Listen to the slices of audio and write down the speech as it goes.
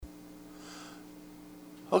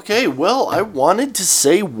Okay, well, I wanted to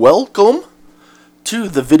say welcome to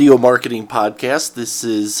the Video Marketing Podcast. This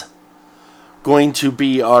is going to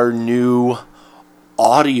be our new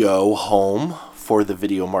audio home for the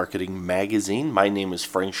Video Marketing Magazine. My name is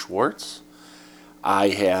Frank Schwartz. I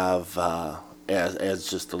have, as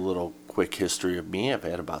just a little quick history of me, I've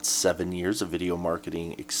had about 7 years of video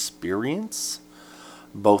marketing experience,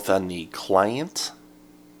 both on the client,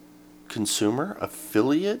 consumer,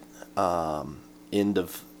 affiliate, end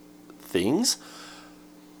of things.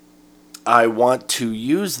 I want to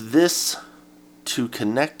use this to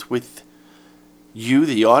connect with you,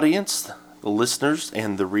 the audience, the listeners,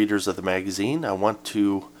 and the readers of the magazine. I want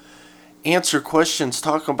to answer questions,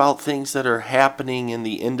 talk about things that are happening in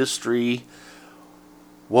the industry,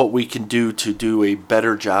 what we can do to do a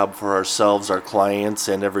better job for ourselves, our clients,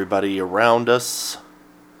 and everybody around us.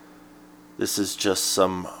 This is just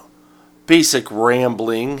some basic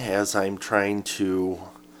rambling as I'm trying to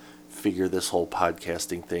figure this whole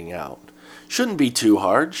podcasting thing out. Shouldn't be too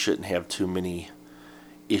hard, shouldn't have too many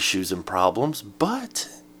issues and problems, but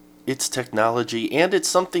it's technology and it's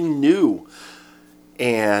something new.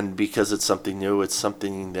 And because it's something new, it's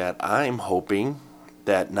something that I'm hoping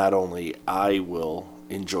that not only I will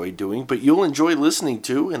enjoy doing, but you'll enjoy listening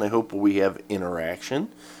to, and I hope we have interaction.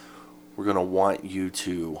 We're going to want you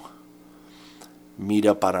to meet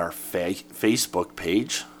up on our Facebook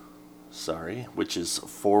page, which is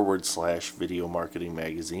 /Video Marketing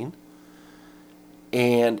Magazine,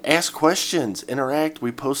 and ask questions, interact.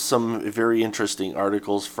 We post some very interesting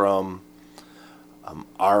articles from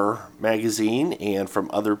our magazine and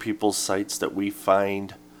from other people's sites that we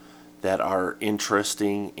find that are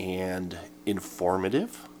interesting and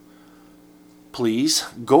informative. Please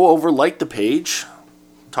go over, like the page,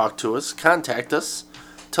 talk to us, contact us,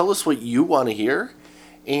 tell us what you want to hear.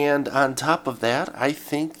 And on top of that, I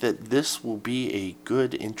think that this will be a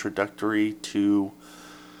good introductory to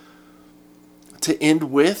end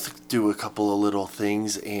with, do a couple of little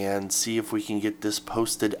things and see if we can get this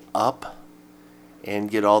posted up and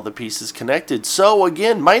get all the pieces connected. So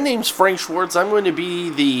again, my name's Frank Schwartz. I'm going to be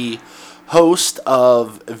the host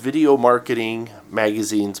of Video Marketing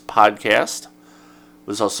Magazine's podcast.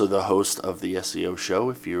 Was also the host of the SEO show,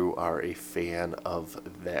 if you are a fan of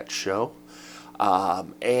that show.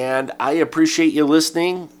 And I appreciate you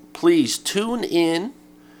listening. Please tune in.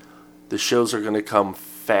 The shows are going to come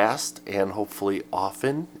fast and hopefully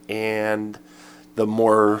often. And the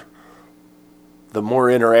more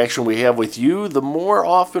interaction we have with you, the more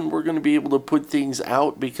often we're going to be able to put things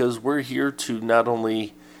out, because we're here to not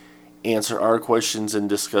only answer our questions and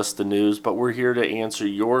discuss the news, but we're here to answer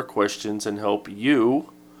your questions and help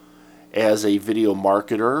you as a video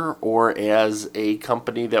marketer or as a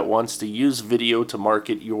company that wants to use video to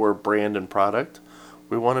market your brand and product.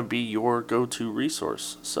 We want to be your go-to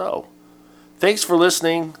resource. So, thanks for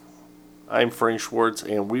listening. I'm Frank Schwartz,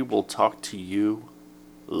 and we will talk to you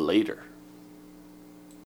later.